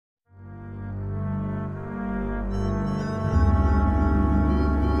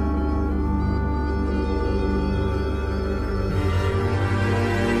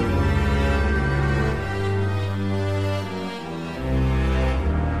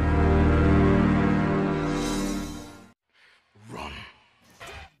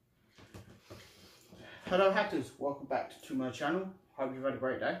Hello hackers, welcome back to my channel. Hope you've had a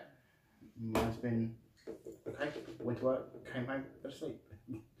great day. Mine's been okay. Went to work, came home, got to sleep.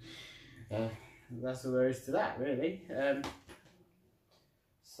 That's all there is to that, really.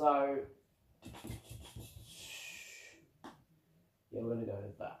 So yeah, we're gonna go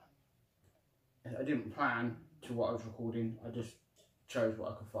with that. I didn't plan to what I was recording. I just chose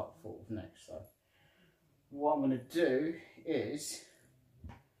what I could thought of next. So what I'm gonna do is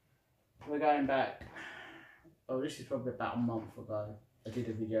we're going back. Oh, this is probably about a month ago. I did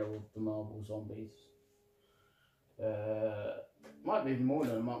a video of the Marvel zombies. Might be more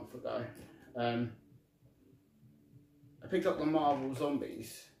than a month ago. I picked up the Marvel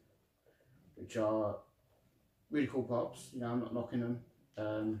zombies, which are really cool pops. You know, I'm not knocking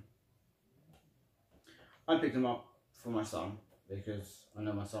them. I picked them up for my son because I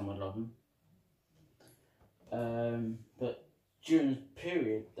know my son would love them. But during the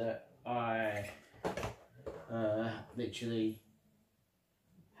period that I literally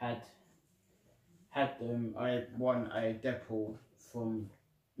had them, I won a Deadpool from,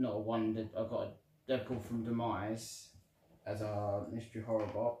 I got a Deadpool from Demise as a mystery horror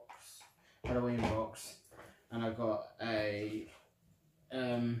box, Halloween box, and I got a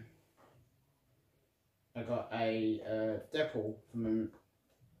Deadpool from a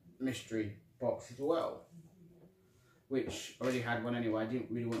mystery box as well, which I already had one anyway. I didn't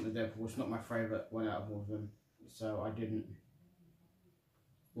really want the Deadpool. It's not my favourite one out of all of them, so I didn't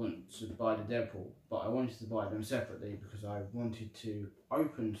want to buy the Deadpool, but I wanted to buy them separately because I wanted to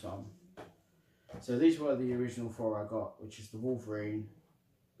open some. So these were the original four I got, which is the Wolverine,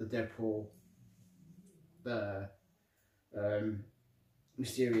 the Deadpool, the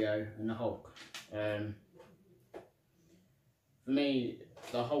Mysterio, and the Hulk. For me,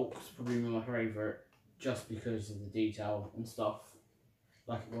 the Hulk's probably my favourite, just because of the detail and stuff,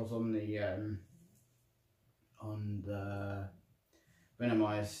 like it was on the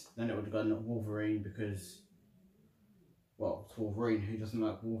Venomized. Then it would have gone Wolverine because, well, it's Wolverine. Who doesn't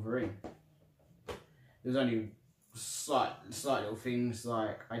like Wolverine? There's only slight little things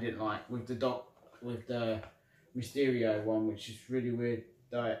like I didn't like with the Mysterio one, which is really weird.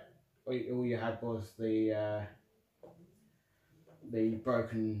 That all you had was the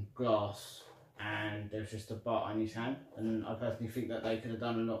broken glass, and there was just a bite on his hand. And I personally think that they could have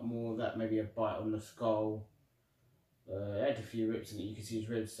done a lot more of that. Maybe a bite on the skull. It had a few rips in it. You can see his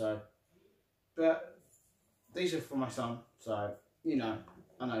ribs. So, but these are for my son. So you know,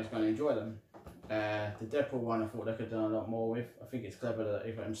 I know he's going to enjoy them. The Deadpool one, I thought they could have done a lot more with. I think it's clever that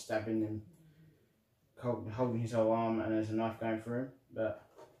if I'm stabbing him, holding his whole arm, and there's a knife going through him. But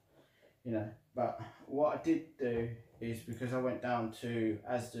you know, but what I did do is, because I went down to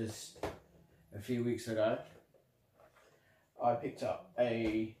Asda's a few weeks ago, I picked up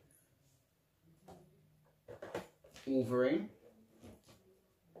a Wolverine,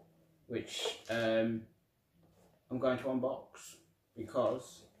 which I'm going to unbox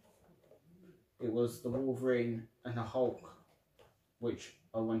because it was the Wolverine and the Hulk which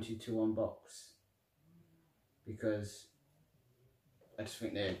I wanted to unbox, because I just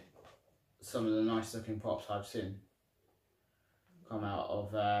think they're some of the nice looking pops I've seen come out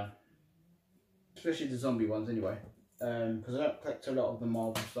of, especially the zombie ones anyway, because I don't collect a lot of the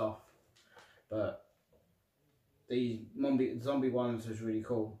Marvel stuff, but the zombie ones was really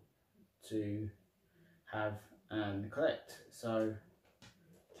cool to have and collect. So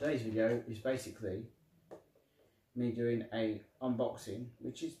today's video is basically me doing a unboxing,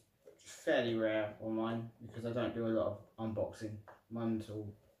 which is fairly rare on mine because I don't do a lot of unboxing. Mine's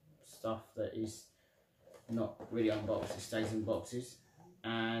all stuff that is not really unboxed, it stays in boxes.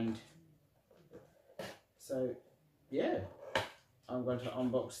 And so yeah, I'm going to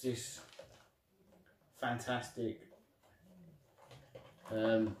unbox this fantastic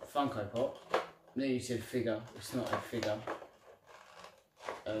Funko Pop. Nearly said figure, it's not a figure.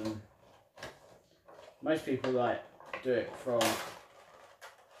 Most people like do it from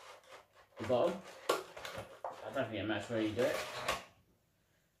the bottom. I don't think it matters where you do it,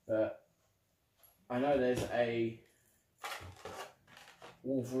 but I know there's a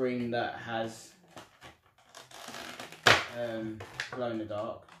Wolverine that has glow in the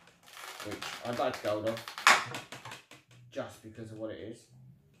dark, which I'd like to get hold of just because of what it is.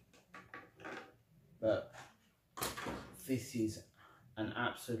 But this is an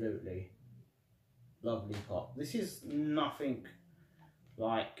absolutely lovely pop. This is nothing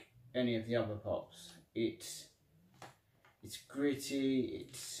like any of the other pops. It's gritty,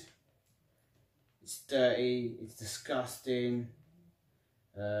 it's dirty, it's disgusting.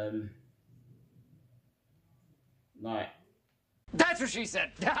 Like, that's what she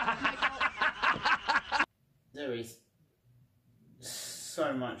said. there is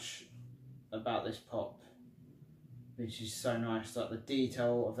so much about this pop which is so nice, like the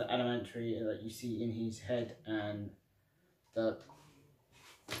detail of the elementary that you see in his head, and the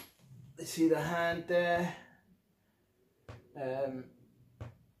see the hand there,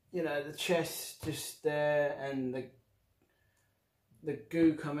 you know, the chest just there, and the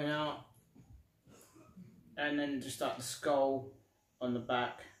goo coming out, and then just like the skull on the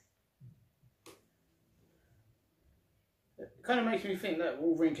back. It kind of makes me think that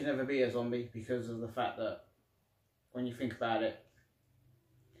Wolverine can never be a zombie, because of the fact that when you think about it,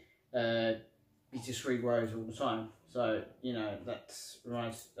 he just regrows all the time. So, you know, that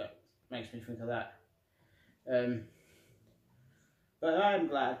makes me think of that. But I am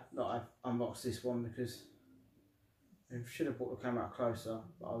glad that I've unboxed this one, because I should have brought the camera closer,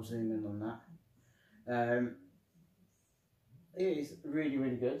 but I'll zoom in on that. It is really,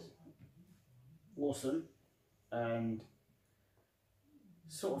 really good. Awesome. And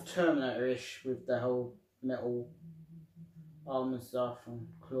sort of Terminator-ish with the whole metal arm and stuff and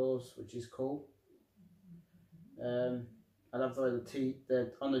claws, which is cool. I love the way the teeth,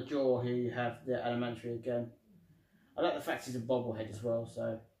 on the jaw here you have the elementary again. I like the fact it's a bobblehead as well,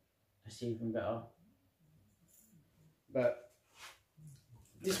 so that's even better. But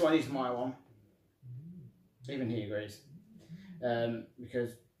this one is my one. Even he agrees.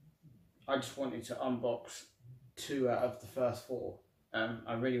 Because I just wanted to unbox 2 out of the first 4.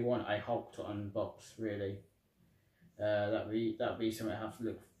 I really want a Hulk to unbox, really. That'd be something I have to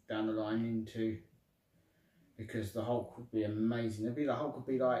look down the line into, because the Hulk would be amazing. The Hulk would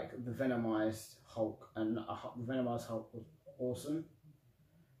be like the Venomized Hulk, and the Venomized Hulk was awesome.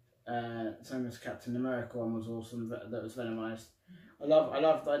 Same as Captain America one was awesome. That was Venomized. I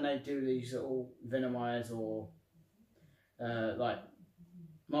love that they do these little Venomized, or like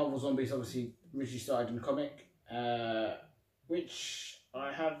Marvel Zombies. Obviously, originally started in the comic, which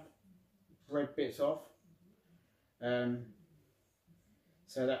I have read bits of.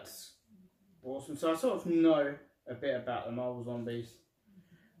 So that's awesome. So I sort of know a bit about the Marvel Zombies.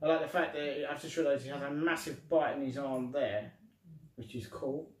 I like the fact that I've just realised he has a massive bite in his arm there, which is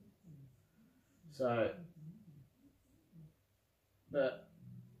cool. So, but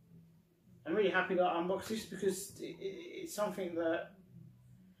I'm really happy that I unboxed this, because it's something that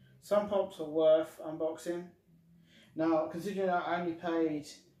some pops are worth unboxing. Now, considering I only paid,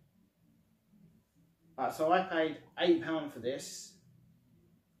 so I paid £8 for this.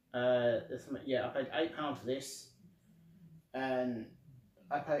 Yeah, I paid £8 for this, and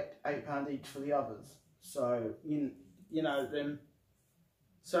I paid £8 each for the others. So you know them.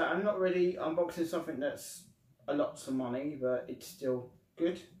 So I'm not really unboxing something that's a lot of money, but it's still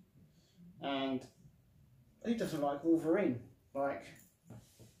good. And who doesn't like Wolverine? Like,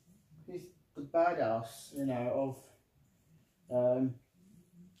 he's the badass, you know, of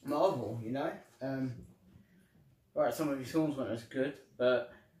Marvel, you know. Right, some of his films weren't as good,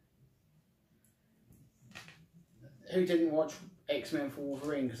 but who didn't watch X-Men for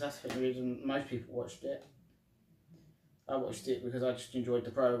Wolverine? Because that's the reason most people watched it. I watched it because I just enjoyed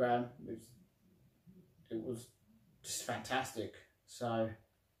the program. It was just fantastic. So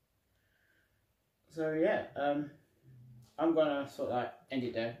yeah, I'm gonna sort of like end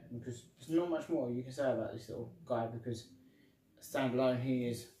it there, because there's not much more you can say about this little guy, because standalone he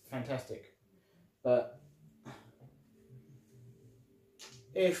is fantastic. But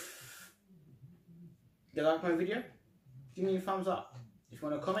if you like my video, give me a thumbs up. If you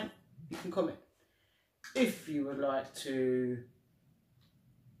want to comment, you can comment. If you would like to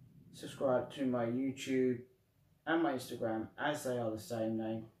subscribe to my YouTube and my Instagram, as they are the same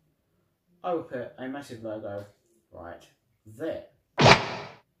name, I will put a massive logo right there.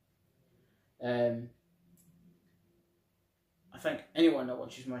 I thank anyone that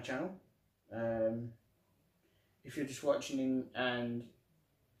watches my channel. If you're just watching and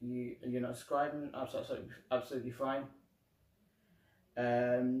you're not subscribing, that's absolutely fine.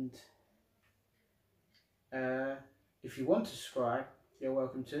 And if you want to subscribe, you're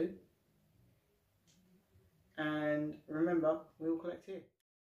welcome to. And remember, we all collect here.